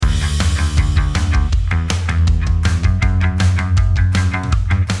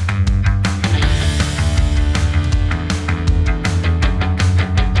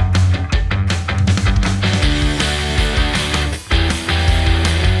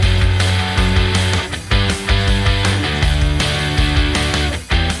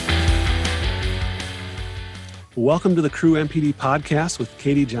Welcome to the Crew MPD podcast with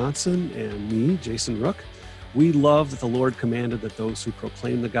Katie Johnson and me, Jason Rook. We love that the Lord commanded that those who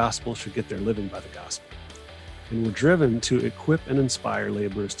proclaim the gospel should get their living by the gospel. And we're driven to equip and inspire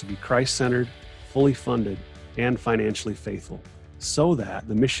laborers to be Christ-centered, fully funded, and financially faithful, so that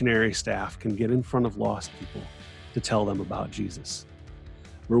the missionary staff can get in front of lost people to tell them about Jesus.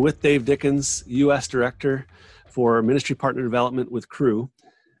 We're with Dave Dickens, U.S. Director for Ministry Partner Development with Crew.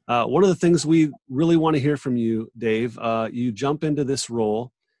 One of the things we really want to hear from you, Dave, you jump into this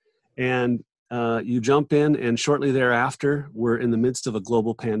role and you jump in, and shortly thereafter, we're in the midst of a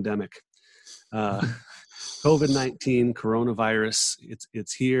global pandemic. COVID-19, coronavirus,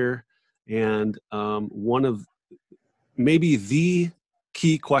 it's here. And one of maybe the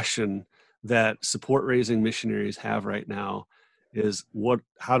key question that support raising missionaries have right now is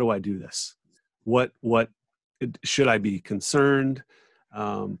how do I do this? What should I be concerned?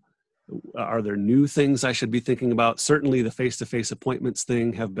 Are there new things I should be thinking about? Certainly the face-to-face appointments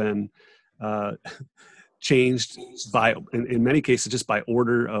thing have been changed in many cases, just by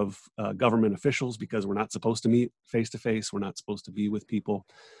order of government officials, because we're not supposed to meet face-to-face. We're not supposed to be with people.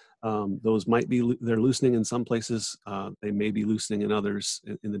 Those might be, they're loosening in some places. They may be loosening in others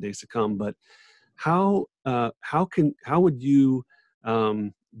in the days to come. But how would you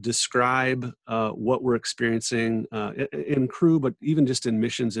describe what we're experiencing in Crew, but even just in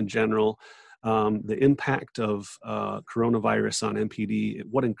missions in general, the impact of coronavirus on MPD?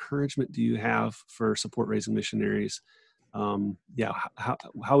 What encouragement do you have for support raising missionaries? How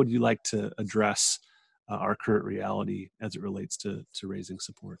would you like to address our current reality as it relates to raising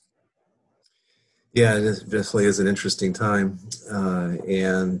support? Yeah, it definitely is an interesting time.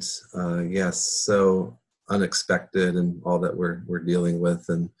 Yes, so unexpected and all that we're dealing with,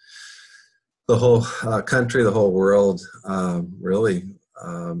 and the whole country, the whole world, really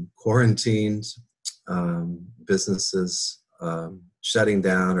quarantined, businesses shutting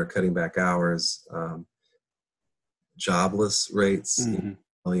down or cutting back hours, jobless rates,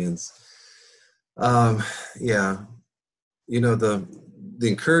 millions. The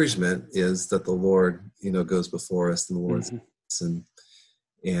encouragement is that the Lord, goes before us, and the Lord's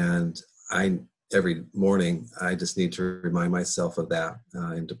and every morning, I just need to remind myself of that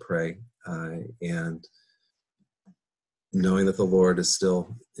and to pray. And knowing that the Lord is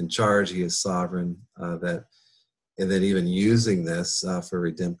still in charge, He is sovereign, and then even using this for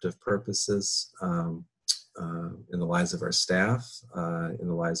redemptive purposes in the lives of our staff, in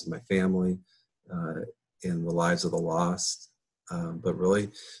the lives of my family, in the lives of the lost. But really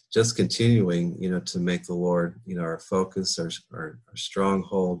just continuing, to make the Lord, our focus, our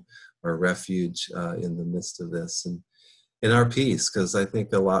stronghold, our refuge in the midst of this, and in our peace, because I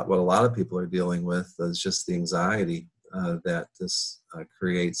think what a lot of people are dealing with is just the anxiety that this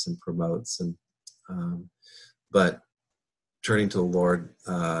creates and promotes, but turning to the Lord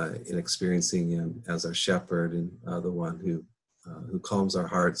and experiencing Him as our shepherd and the one who calms our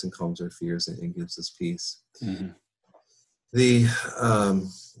hearts and calms our fears and gives us peace. Mm-hmm.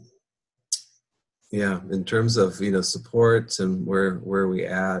 In terms of, support and where we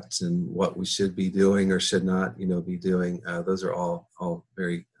at and what we should be doing or should not, be doing, those are all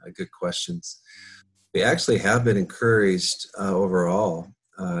very good questions. We actually have been encouraged overall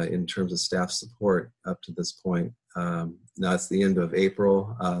in terms of staff support up to this point. Now it's the end of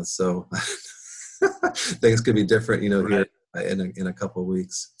April, so things could be different, right, here in a couple of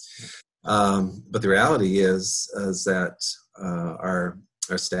weeks. But the reality is that our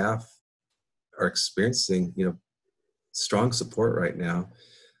staff are experiencing, strong support right now.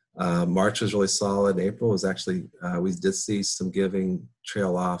 March was really solid. April was actually, we did see some giving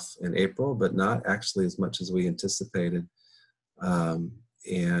trail off in April, but not actually as much as we anticipated. So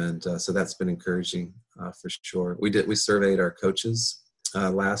that's been encouraging for sure. We surveyed our coaches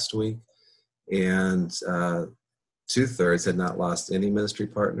last week, and 2/3 had not lost any ministry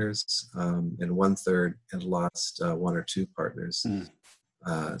partners, and 1/3 had lost 1 or 2 partners.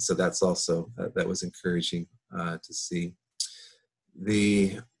 So that's also, that was encouraging to see.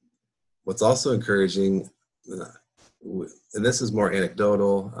 What's also encouraging, and this is more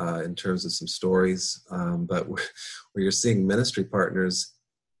anecdotal in terms of some stories, but where you're seeing ministry partners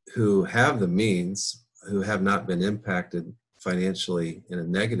who have the means, who have not been impacted financially in a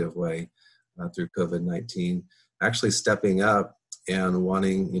negative way through COVID-19, actually stepping up and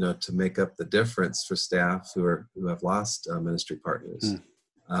wanting, to make up the difference for staff who have lost ministry partners.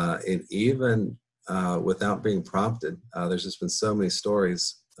 And even without being prompted, there's just been so many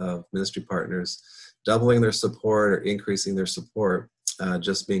stories of ministry partners doubling their support or increasing their support,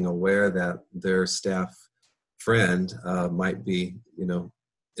 just being aware that their staff friend might be,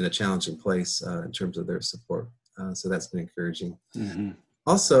 in a challenging place in terms of their support So that's been encouraging. Mm-hmm.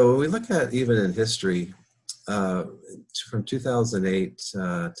 Also, when we look at even in history, from 2008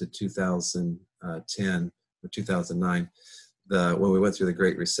 to 2010 or 2009, when we went through the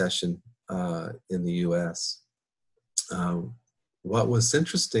Great Recession in the U.S., what was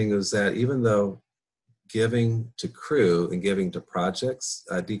interesting was that even though giving to crew and giving to projects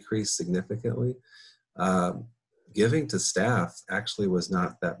decreased significantly, giving to staff actually was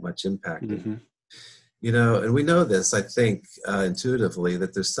not that much impacted. Mm-hmm. And we know this, I think, intuitively,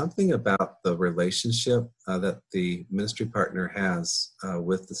 that there's something about the relationship that the ministry partner has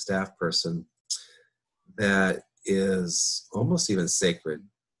with the staff person that is almost even sacred,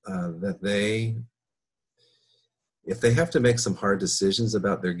 that if they have to make some hard decisions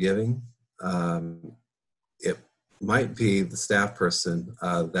about their giving, it might be the staff person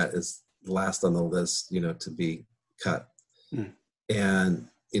that is last on the list, to be cut. Mm. And,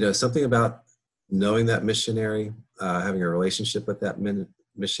 something about knowing that missionary, having a relationship with that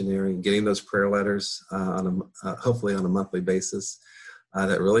missionary, getting those prayer letters hopefully on a monthly basis,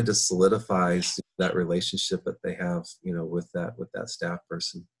 that really just solidifies that relationship that they have, with that staff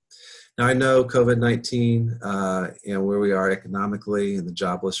person. Now, I know COVID-19 and where we are economically and the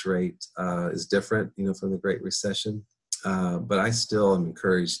jobless rate is different, from the Great Recession, but I still am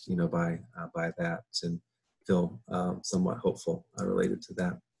encouraged, by that, and feel somewhat hopeful related to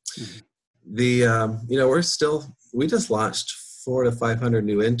that. Mm-hmm. We just launched 400 to 500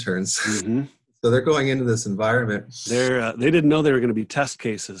 new interns. Mm-hmm. So they're going into this environment. They didn't know they were going to be test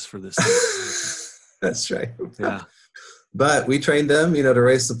cases for this thing. That's right. Yeah. But we trained them, to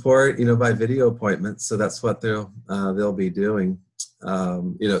raise support, by video appointments. So that's what they'll be doing.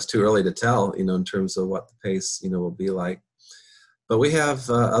 It's too early to tell, in terms of what the pace, will be like. But we have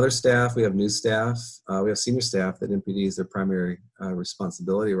other staff, we have new staff, we have senior staff that MPD is their primary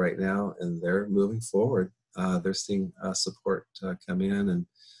responsibility right now, and they're moving forward. They're seeing support come in, and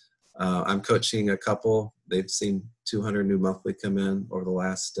I'm coaching a couple. They've seen 200 new monthly come in over the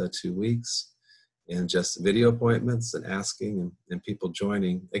last 2 weeks, and just video appointments and asking and people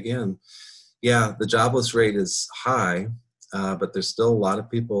joining. Again, yeah, the jobless rate is high, but there's still a lot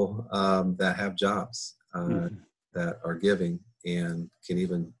of people that have jobs that are giving and can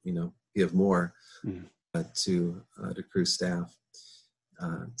even, give more to crew staff.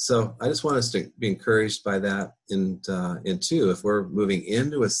 So I just want us to be encouraged by that. And two, if we're moving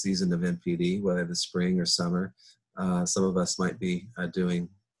into a season of MPD, whether the spring or summer, some of us might be doing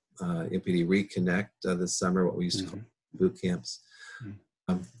MPD Reconnect this summer, what we used to call boot camps.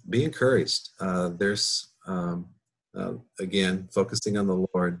 Be encouraged. There's, again, focusing on the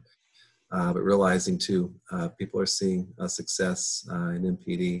Lord, but realizing too, people are seeing success in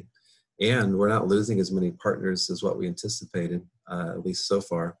MPD, and we're not losing as many partners as what we anticipated, at least so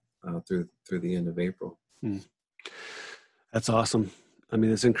far, through the end of April. That's awesome. I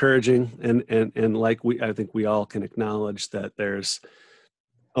mean, it's encouraging, and like I think we all can acknowledge that there's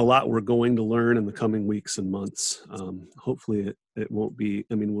a lot we're going to learn in the coming weeks and months. Hopefully it won't be,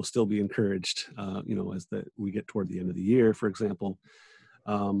 we'll still be encouraged, as we get toward the end of the year, for example.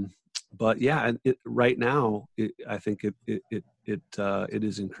 But yeah, right now, I think it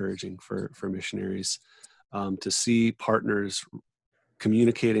is encouraging for missionaries to see partners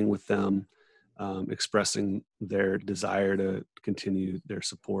communicating with them, expressing their desire to continue their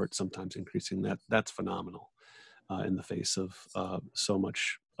support, sometimes increasing that. That's phenomenal in the face of so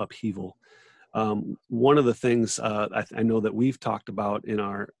much upheaval. One of the things I know that we've talked about in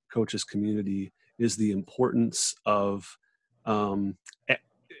our coaches community is the importance of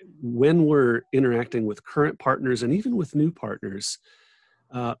when we're interacting with current partners and even with new partners,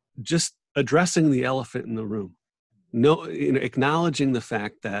 just addressing the elephant in the room. Acknowledging the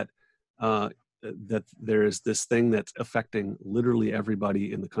fact that that there is this thing that's affecting literally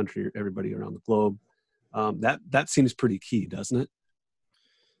everybody in the country, everybody around the globe. That seems pretty key, doesn't it?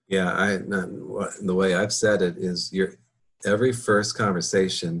 Yeah, the way I've said it is, every first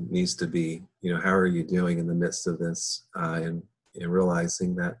conversation needs to be, how are you doing in the midst of this, and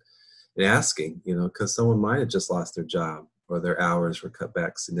realizing that, and asking, because someone might have just lost their job or their hours were cut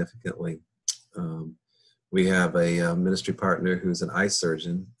back significantly. We have a ministry partner who's an eye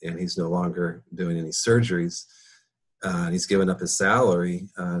surgeon, and he's no longer doing any surgeries. He's given up his salary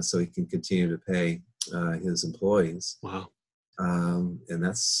so he can continue to pay his employees. Wow.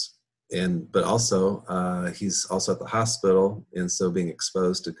 But also he's also at the hospital, and so being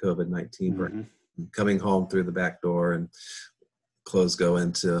exposed to COVID-19, coming home through the back door, and clothes go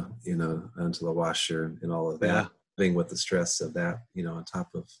into the washer and all of that, living with the stress of that, on top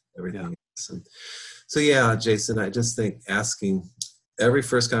of everything else. And so, yeah, Jason, I just think asking, every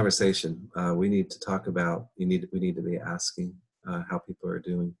first conversation, we need to talk about, we need to be asking how people are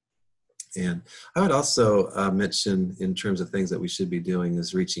doing. And I would also mention, in terms of things that we should be doing,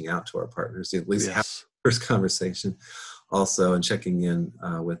 is reaching out to our partners, at least have the first conversation also, and checking in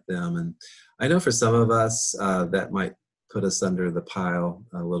with them. And I know for some of us that might put us under the pile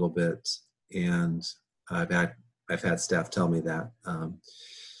a little bit. And I've had staff tell me that.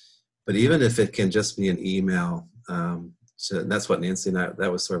 But even if it can just be an email, so that's what Nancy and I,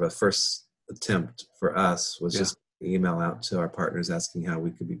 that was sort of a first attempt for us, was just email out to our partners asking how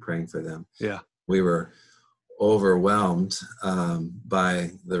we could be praying for them. Yeah. We were overwhelmed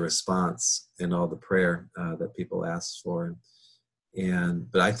by the response and all the prayer that people asked for.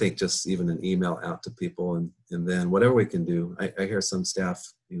 But I think just even an email out to people, and then whatever we can do. I hear some staff,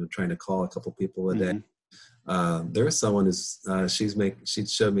 trying to call a couple people a day. There was someone who's she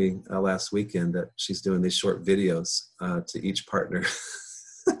showed me last weekend that she's doing these short videos to each partner,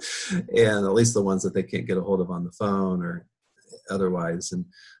 and at least the ones that they can't get a hold of on the phone or otherwise. And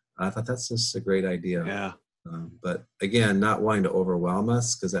I thought that's just a great idea. Yeah. But again, not wanting to overwhelm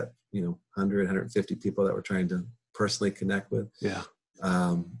us, because that 150 people that we're trying to personally connect with. Yeah.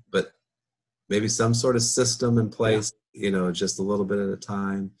 But maybe some sort of system in place. Just a little bit at a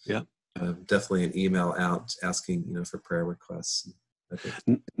time. Yeah. Definitely an email out asking, for prayer requests.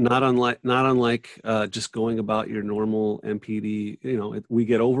 Not unlike just going about your normal MPD. We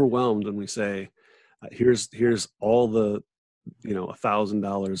get overwhelmed and we say, here's all the,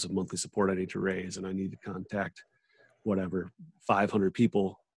 $1,000 of monthly support I need to raise, and I need to contact 500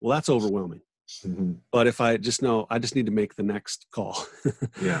 people. Well, that's overwhelming. Mm-hmm. But if I just know, I just need to make the next call.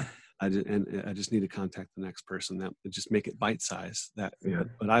 Yeah. I just need to contact the next person. That just make it bite-sized. But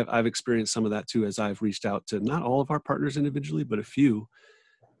I've experienced some of that too, as I've reached out to not all of our partners individually, but a few.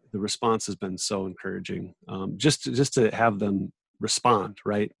 The response has been so encouraging. Just to have them respond,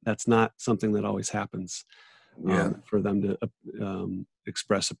 right? That's not something that always happens. For them to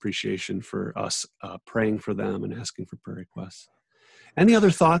express appreciation for us praying for them and asking for prayer requests. Any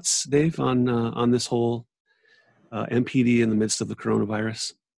other thoughts, Dave, on this whole MPD in the midst of the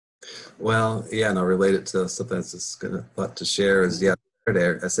coronavirus? Well, related to something I was just thought to share is,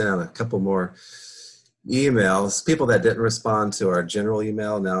 Saturday I sent out a couple more emails. People that didn't respond to our general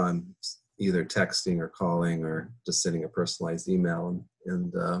email, now I'm either texting or calling or just sending a personalized email,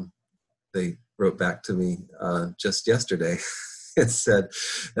 and they wrote back to me just yesterday and said,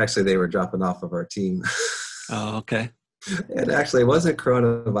 actually, they were dropping off of our team. Oh, okay. And actually, it wasn't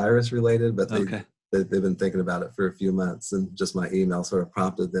coronavirus related, but they've been thinking about it for a few months, and just my email sort of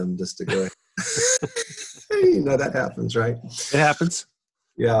prompted them just to go. That happens, right? It happens.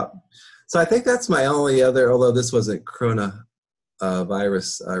 Yeah. So I think that's my only other, although this wasn't coronavirus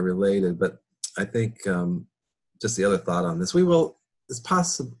related, but I think just the other thought on this,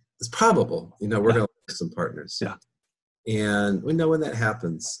 it's probable, we're going to lose some partners. Yeah. And we know when that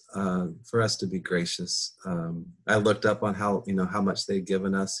happens, for us to be gracious. I looked up on how much they'd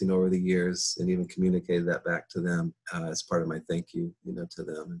given us, over the years, and even communicated that back to them as part of my thank you, to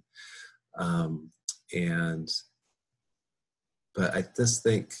them. But I just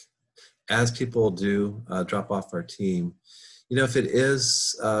think as people do drop off our team, if it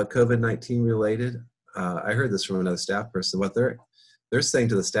is COVID-19 related, I heard this from another staff person, what they're saying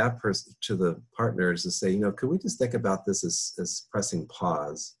to the staff person, to the partners, is say, could we just think about this as pressing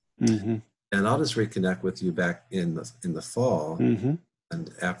pause, and I'll just reconnect with you back in the fall,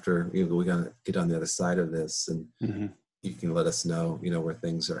 and after we're gonna get on the other side of this, and you can let us know, where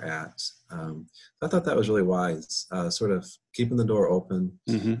things are at. I thought that was really wise, sort of keeping the door open.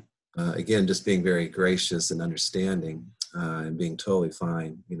 Again, just being very gracious and understanding, and being totally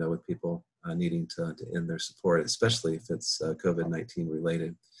fine, with people needing to end their support, especially if it's COVID-19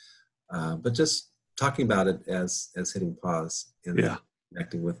 related. But just talking about it as hitting pause and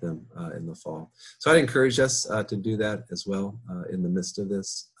connecting with them in the fall. So I'd encourage us to do that as well in the midst of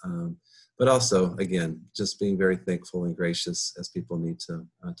this. But also, again, just being very thankful and gracious as people need to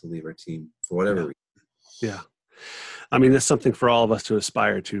leave our team for whatever reason. Yeah. I mean, that's something for all of us to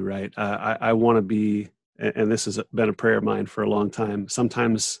aspire to, right? I want to be, and this has been a prayer of mine for a long time.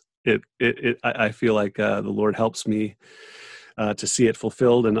 Sometimes I feel like the Lord helps me to see it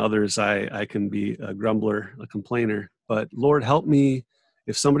fulfilled, and others I can be a grumbler, a complainer. But Lord, help me,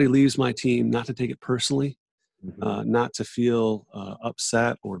 if somebody leaves my team, not to take it personally, not to feel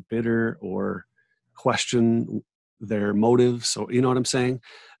upset or bitter or question their motives, or you know what I'm saying.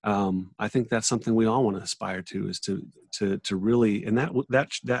 I think that's something we all want to aspire to, is to really, and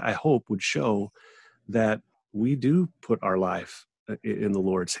that I hope would show that we do put our life in the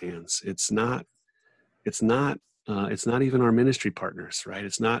Lord's hands. It's not It's not even our ministry partners, right?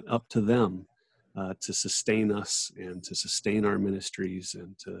 It's not up to them to sustain us and to sustain our ministries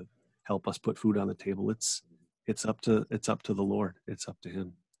and to help us put food on the table. It's up to the Lord. It's up to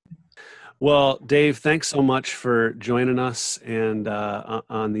Him. Well, Dave, thanks so much for joining us and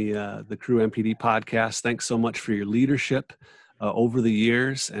on the Crew MPD podcast. Thanks so much for your leadership over the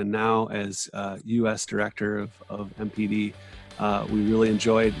years, and now as U.S. Director of MPD. We really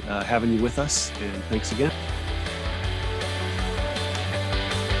enjoyed having you with us, and thanks again.